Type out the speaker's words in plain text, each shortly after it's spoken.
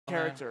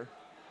character.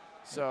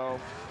 So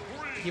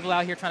people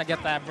out here trying to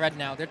get that bread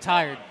now. They're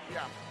tired.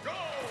 yeah.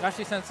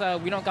 Especially since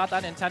we don't got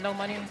that Nintendo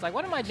money. It's like,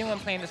 what am I doing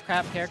playing this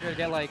crap character to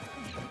get like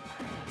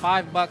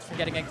 $5 for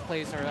getting 8th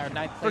place or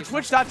 9th place? For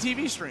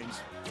Twitch.tv streams,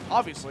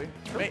 obviously.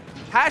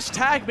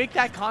 Hashtag make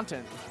that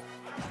content.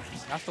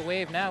 That's the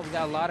wave now. We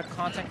got a lot of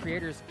content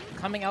creators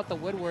coming out the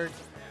woodwork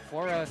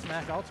for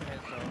Smash Ultimate.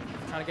 So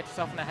trying to get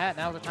yourself in the hat,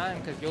 now's the time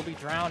because you'll be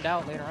drowned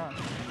out later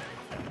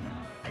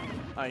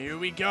on. Here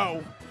we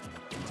go.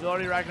 He's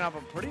already racking up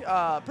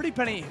a pretty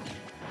penny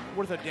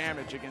worth of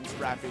damage against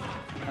Raffi.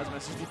 Has him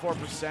at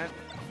 64%.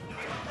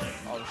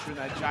 Oh, shooting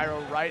that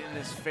gyro right in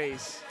his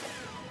face.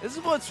 This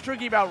is what's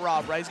tricky about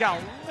Rob, right? He's got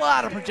a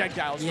lot of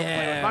projectiles to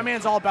play with. My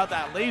man's all about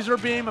that laser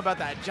beam, about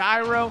that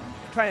gyro,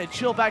 trying to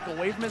chill back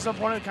away from his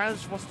opponent, kind of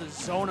just wants to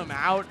zone him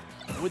out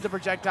with the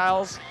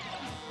projectiles.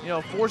 You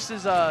know,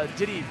 forces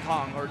Diddy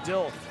Kong or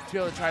Dill to be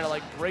able to try to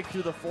like break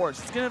through the force.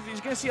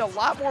 He's gonna see a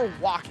lot more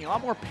walking, a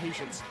lot more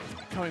patience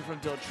coming from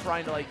Dill,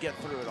 trying to like get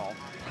through it all.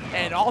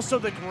 And also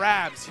the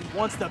grabs. He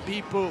wants the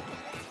beat boop.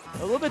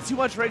 A little bit too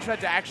much rage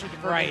threat to actually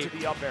convert into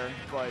the up air,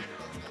 but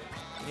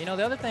you know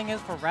the other thing is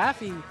for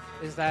Raffi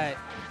is that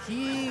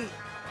he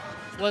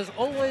was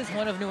always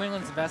one of New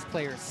England's best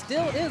players.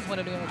 Still is one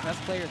of New England's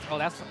best players.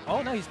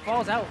 Oh no, he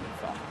falls out.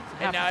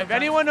 And now if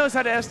anyone knows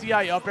how to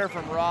SDI up air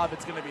from Rob,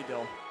 it's gonna be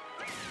Dill.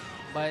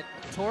 But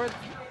toward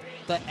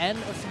the end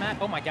of Smash,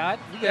 oh my God,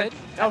 you good?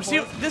 Oh, see,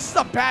 this is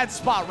a bad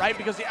spot, right?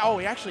 Because he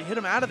actually hit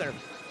him out of there.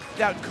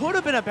 That could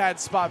have been a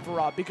bad spot for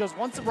Rob because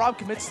once Rob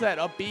commits to that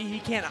up B, he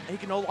can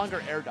no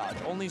longer air dodge,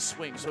 only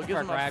swing. So it gives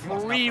him a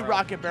free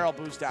rocket barrel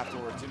boost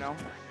afterwards, you know?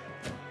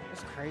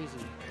 It's crazy.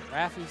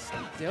 Raffi's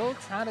still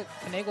trying to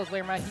finagle his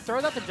way around. He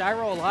throws out the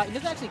gyro a lot. He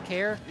doesn't actually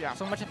care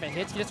so much if it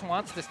hits. He just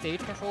wants the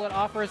stage control it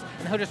offers,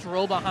 and he'll just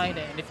roll behind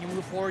it. And if you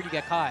move forward, you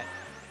get caught.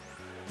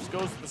 Just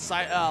goes to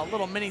the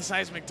little mini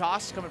seismic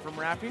toss coming from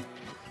Raffi.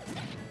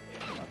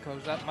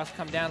 Goes up, must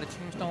come down. The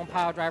tombstone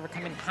pile driver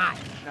coming hot.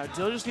 Now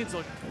Dill just needs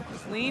a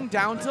clean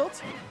down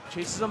tilt.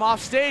 Chases him off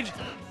stage.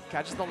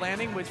 Catches the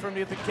landing, waits for him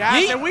to get the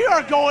gas. And we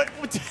are going.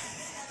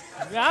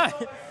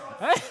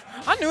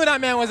 I knew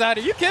that man was out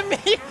of there. You kidding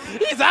me?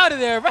 He's out of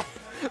there, bro.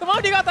 The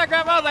moment he got that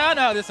grab, I was like, I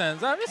know how this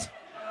ends.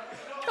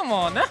 Come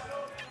on now.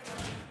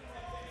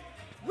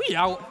 We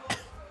out.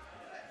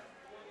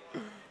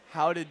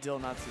 How did Dill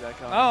not see that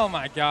coming? Oh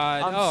my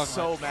God. I'm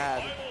so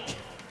mad.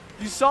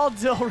 You saw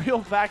Dill reel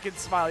back and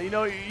smile. You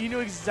knew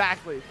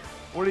exactly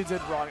what he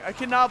did wrong. I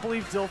cannot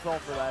believe Dill fell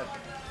for that.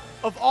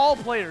 Of all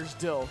players,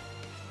 Dill.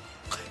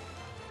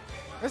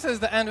 This is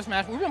the end of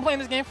Smash. We've been playing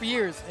this game for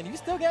years, and you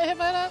still get hit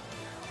by that?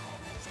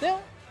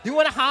 Still?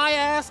 Doing a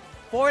high-ass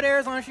forward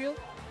airs on shield?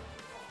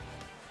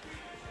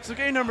 So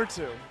game number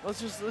 2.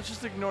 Let's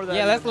just ignore that.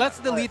 Yeah, let's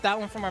delete that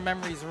one from our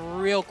memories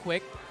real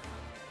quick.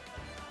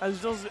 As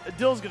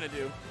Dill's gonna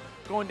do.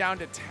 Going down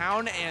to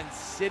Town and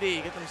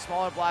City. Get them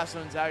smaller blast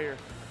zones out here.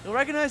 You'll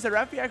recognize that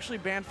Raffi actually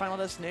banned Final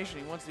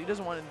Destination. He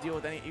doesn't want to deal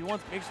with any. He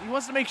wants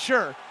to make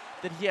sure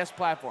that he has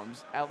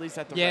platforms, at least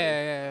at the ready.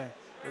 Yeah.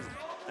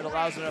 It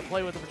allows him to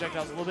play with the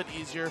projectiles a little bit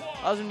easier.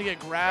 Allows him to get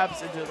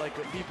grabs into like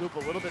a beat boop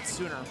a little bit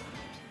sooner.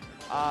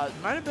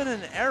 Might have been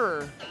an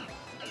error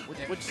with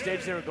which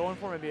stage they were going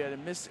for. Maybe a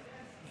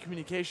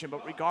miscommunication,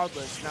 but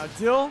regardless. Now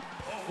Dill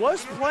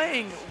was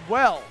playing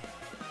well.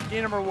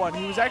 Game number 1,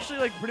 he was actually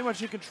like pretty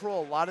much in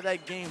control a lot of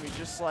that game. He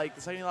just like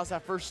the second he lost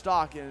that first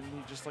stock and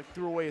he just like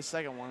threw away his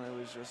second one. It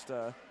was just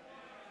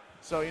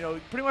so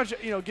pretty much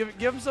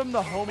give him some of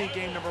the homie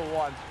game number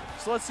 1.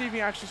 So let's see if he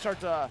can actually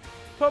start to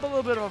put up a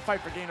little bit of a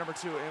fight for game number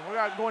 2. And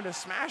we're going to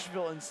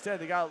Smashville instead.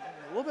 They got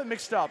a little bit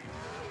mixed up.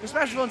 The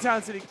Smashville and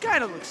Town City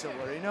kind of look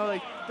similar.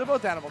 Like they're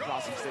both Animal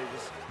Crossing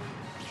stages.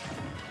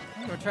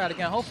 I'm gonna try it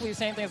again. Hopefully the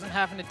same thing doesn't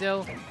happen to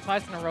Dill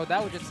twice in a row.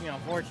 That would just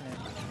unfortunate,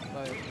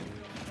 but.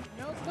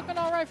 It's looking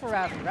all right for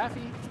Raffi.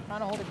 Raffi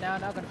trying to hold it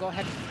down now. Going to go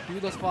ahead and do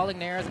those falling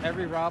nairs.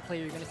 Every raw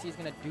player you're going to see is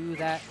going to do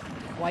that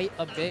quite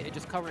a bit. It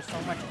just covers so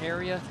much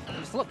area.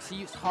 Just look,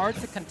 see, it's hard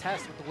to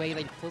contest with the way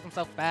that he pulls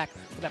himself back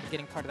without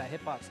getting part of that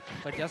hitbox.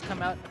 But it does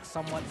come out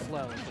somewhat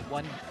slow. It's the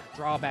one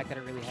drawback that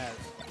it really has.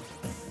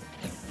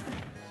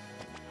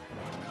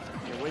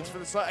 He waits for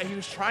the slip. He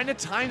was trying to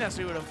time that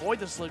so he would avoid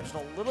the slip just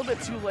a little bit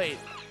too late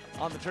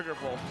on the trigger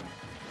pull.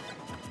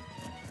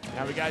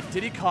 Now we got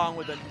Diddy Kong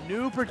with a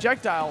new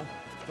projectile.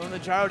 Throwing the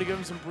gyro to give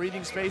him some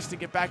breathing space to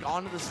get back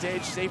onto the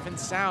stage safe and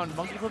sound.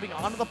 Monkey flipping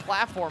onto the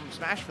platform,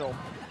 Smashville.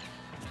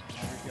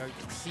 There you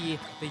can see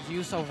the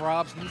use of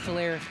Rob's neutral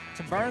air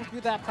to burn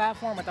through that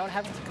platform without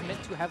having to commit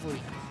too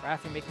heavily.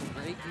 Raffi making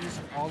great use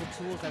of all the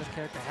tools that his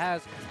character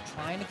has.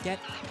 Trying to get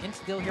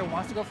into Dill here.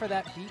 Wants to go for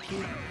that beat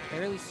boop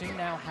fairly soon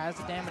now. Has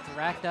the damage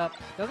racked up.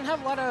 Doesn't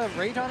have a lot of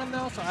rage on him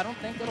though, so I don't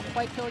think it'll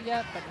quite kill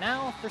yet. But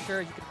now, for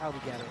sure, you could probably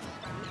get it.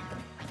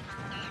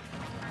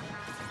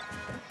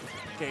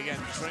 Okay, again,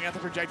 throwing out the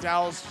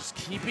projectiles, just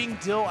keeping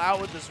Dill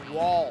out with this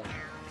wall.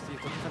 See,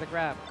 looking for the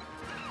grab.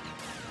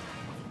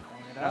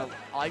 I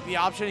like the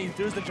option. He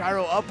throws the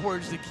gyro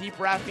upwards to keep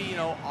Raffi,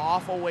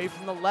 off away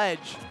from the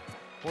ledge.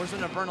 Force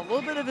him to burn a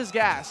little bit of his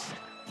gas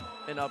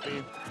in up B.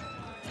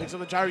 Picks up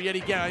the gyro yet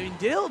again. I mean,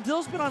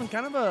 Dill's been on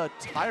kind of a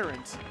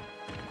tyrant.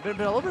 Been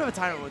a little bit of a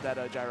tyrant with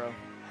that gyro.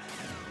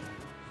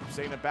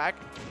 Taking it back.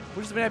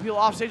 Pushes the banana peel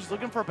off stage,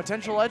 looking for a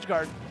potential edge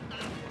guard.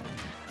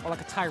 Oh, like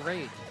a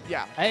tirade.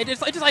 Yeah. I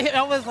was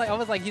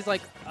like, he's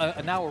like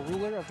now a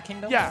ruler of the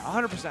kingdom. Yeah,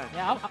 100%.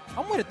 Yeah,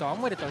 I'm with it though.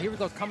 I'm with it though. Here he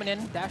goes, coming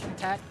in, dash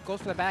attack, goes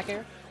for the back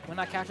air. When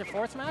I catch a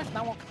forward smash,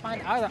 now won't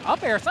find either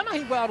up air. Somehow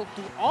he got to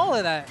do all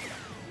of that.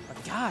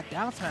 But God,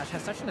 down smash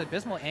has such an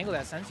abysmal angle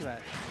that sends you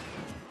at.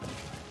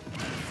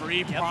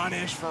 Free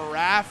punish for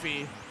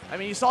Raffi. I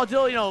mean, you saw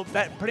Dill, you know,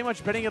 pretty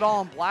much betting it all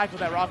on black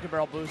with that rocket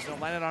barrel boost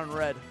and landed on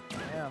red.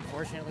 Yeah,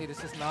 unfortunately,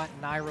 this is not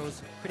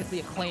Nairo's critically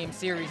acclaimed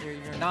series here.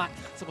 You're not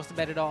supposed to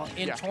bet it all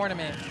in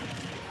tournament.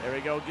 There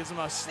we go. Gives him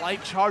a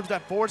slight charge,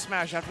 that forward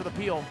smash after the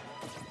peel.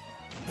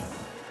 Bring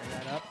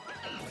that up.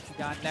 What you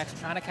got next?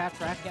 Trying to catch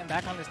Raffi getting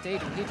back on the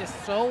stage. He's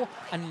just so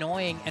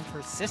annoying and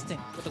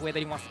persistent with the way that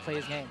he wants to play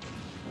his game.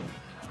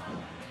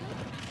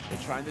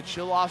 They're trying to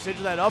chill off stage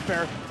with that up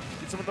air.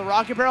 Gets him with the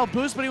rocket barrel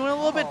boost, but he went a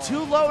little bit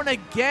too low. And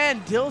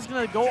again, Dill's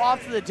going to go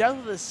off to the death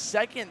with a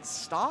second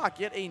stock.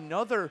 Yet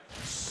another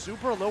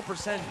super low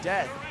percent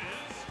death.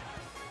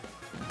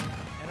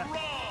 And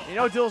you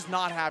know, Dill's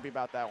not happy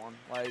about that one.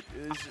 Like,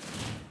 it's just...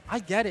 I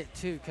get it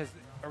too, because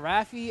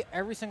Raffi,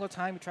 every single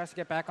time he tries to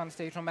get back on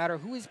stage, no matter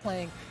who he's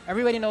playing,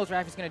 everybody knows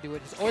Raffi's going to do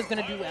it. He's always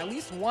going to do at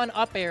least one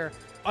up air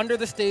under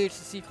the stage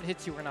to see if it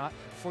hits you or not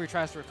before he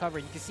tries to recover.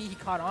 You can see he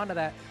caught on to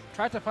that,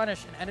 tried to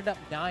punish, and ended up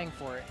dying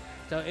for it.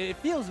 So it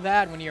feels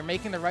bad when you're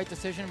making the right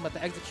decision, but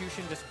the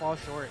execution just falls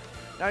short.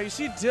 Now you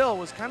see Dill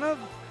was kind of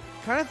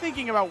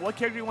thinking about what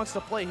character he wants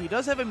to play. He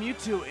does have a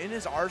Mewtwo in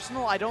his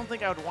arsenal. I don't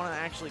think I would want to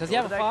actually Does go he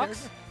have to a that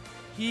Fox?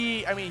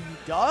 character. I mean, he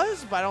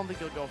does, but I don't think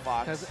he'll go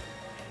Fox.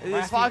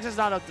 His Fox is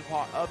not up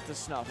to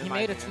snuff. He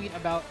made a tweet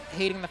about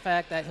hating the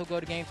fact that he'll go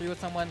to game 3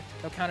 with someone,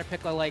 he'll counter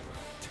pick a like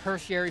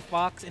tertiary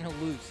Fox, and he'll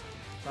lose.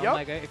 So I'm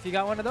like, if you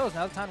got one of those,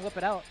 now's the time to whip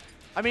it out.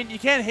 I mean, you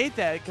can't hate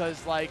that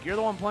because like you're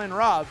the one playing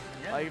Rob.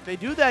 Yeah. Like if they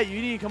do that,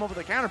 you need to come up with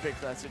a counter pick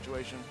for that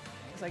situation.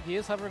 It's like he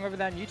is hovering over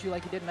that Mewtwo,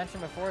 like you did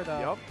mention before, though.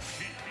 Yep.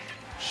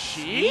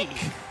 Sheik?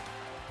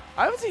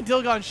 I haven't seen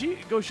Dill go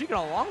Sheik in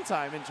a long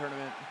time in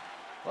tournament.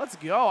 Let's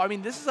go. I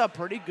mean, this is a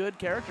pretty good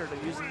character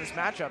to use in this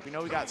matchup. You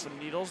know, we got some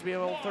needles to be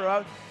able to throw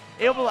out.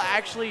 Able to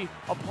actually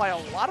apply a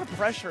lot of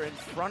pressure in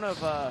front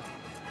of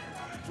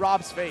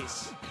Rob's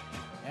face.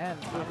 And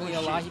not really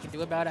a lot he can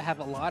do about it. Have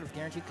a lot of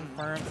guaranteed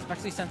confirms,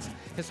 especially since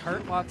his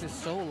hurt box is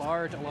so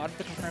large. A lot of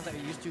the confirms that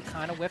you're used to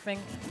kind of whiffing,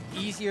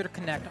 easier to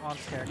connect on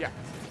this character. Yeah.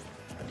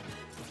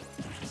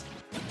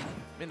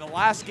 In the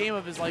last game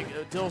of his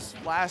Dill's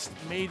last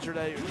major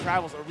that he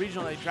travels, or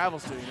regional that he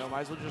travels to, you know,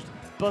 might as well just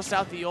bust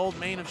out the old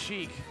main of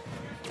Sheik.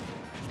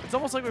 It's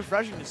almost like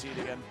refreshing to see it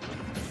again.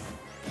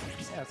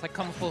 Yeah, it's like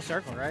coming full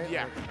circle, right?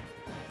 Yeah. Like,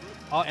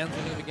 all ends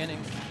with new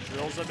beginnings.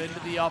 Drills him into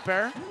the up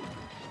air.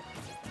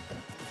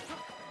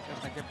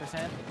 Just like good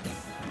percent.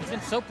 He's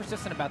been so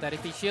persistent about that.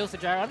 If he shields the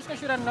gyro, I'm just gonna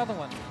shoot out another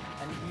one.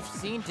 And you've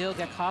seen Dill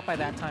get caught by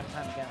that time and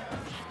time again.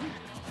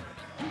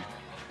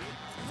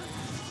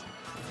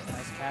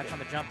 Nice catch on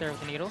the jump there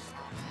with the needles.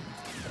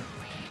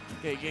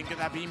 Okay, again, get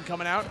that beam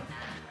coming out.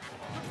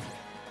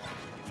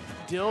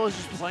 Dill is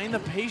just playing the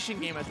patient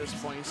game at this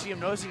point. You see him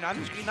noticing not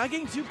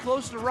getting too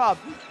close to Rob,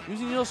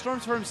 using Needle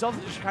Storms for himself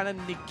to just kind of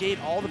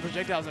negate all the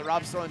projectiles that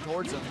Rob's throwing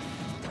towards him.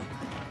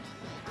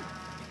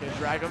 Okay,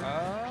 drag him.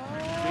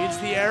 Reads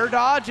the air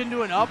dodge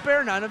into an up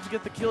air. Not enough to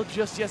get the kill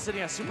just yet,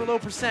 sitting at super low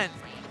percent.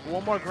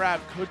 One more grab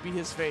could be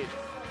his fate.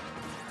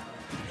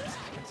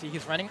 You can see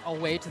he's running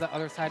away to the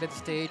other side of the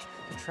stage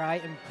to try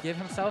and give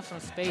himself some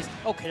space.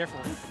 Oh, careful.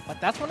 But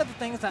that's one of the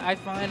things that I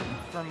find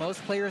for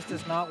most players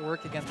does not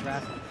work against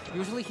Raffi.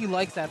 Usually he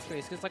likes that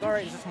space. It's like, all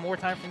right, it's just more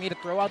time for me to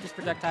throw out these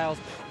projectiles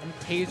and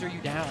taser you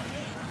down.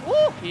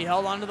 Woo! He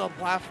held onto the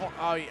platform.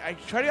 Oh, I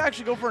tried to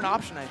actually go for an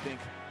option, I think.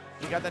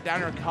 He got that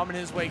down air coming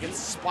his way. Gets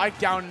spiked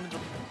down into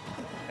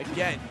the...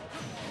 Again.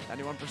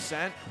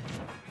 91%.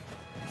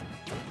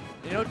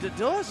 You know,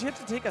 Dill has yet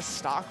to take a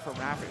stock from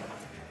Raffi.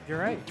 You're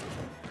right.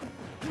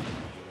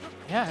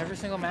 Yeah, every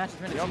single match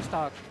has been a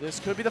 2-stock. This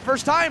could be the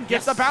first time.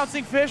 Gets the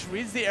bouncing fish,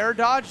 reads the air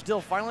dodge. Dill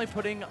finally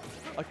putting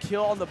a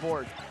kill on the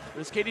board. But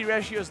his KD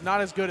ratio is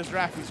not as good as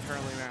Raffi's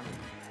currently, man.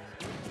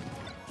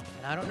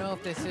 And I don't know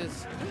if this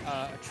is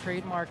a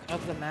trademark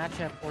of the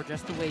matchup or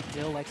just the way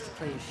Dill likes to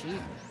play his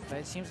Sheik, but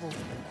it seems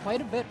quite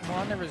a bit more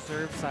on the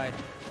reserve side.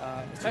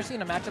 Especially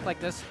in a matchup like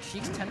this,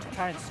 Sheiks tend to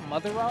try and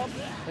smother Rob,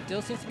 but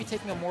Dill seems to be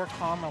taking a more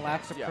calm,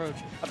 relaxed approach.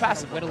 A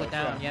passive to whittle it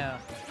down, yeah.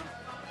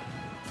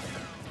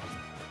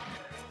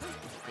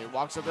 He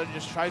walks up there and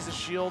just tries to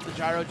shield the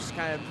gyro, just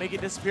kind of make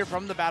it disappear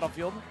from the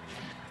battlefield.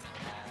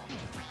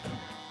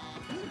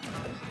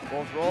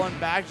 Both rolling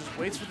back, just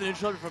waits for the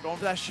neutral before going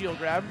for that shield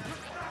grab.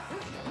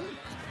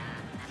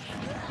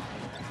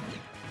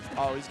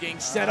 Oh, he's getting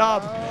set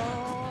up.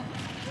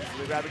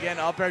 We grab again,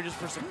 up air just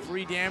for some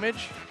free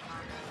damage.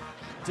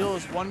 Dill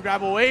is one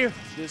grab away.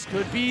 This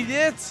could be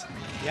it.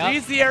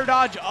 Needs the air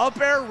dodge, up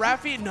air,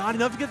 Raffi, not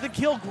enough to get the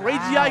kill. Great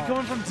DI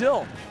coming from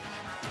Dill.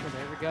 Well,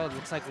 there we go.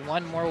 Looks like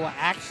one more will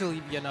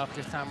actually be enough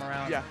this time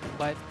around. Yeah.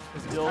 But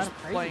this is Dill's kind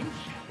of playing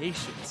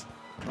patient.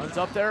 Runs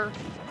up there.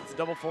 It's a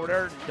double forward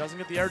air. Doesn't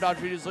get the air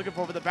dodge read he's looking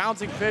for, but the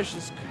bouncing fish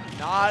is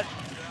not.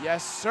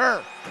 Yes,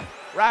 sir.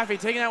 Raffi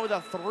taking out with a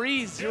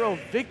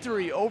 3-0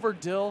 victory over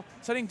Dill,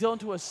 setting Dill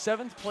into a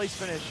 7th place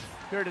finish.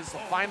 Here it is, the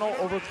final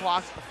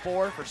Overclocked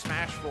 4 for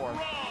Smash 4.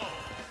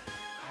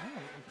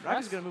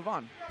 Raffi's going to move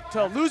on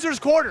to loser's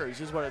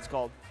quarters is what it's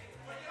called.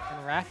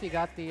 And Raffi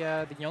got the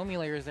Yomi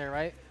layers there,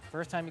 right?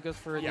 First time he goes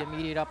for the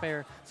immediate up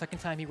air. Second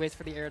time he waits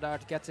for the air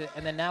dodge, gets it.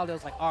 And then now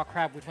Dill's like, oh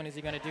crap, which one is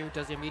he going to do?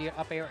 Does the immediate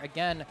up air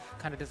again,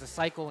 kind of does a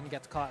cycle, and he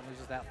gets caught and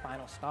loses that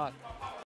final stock.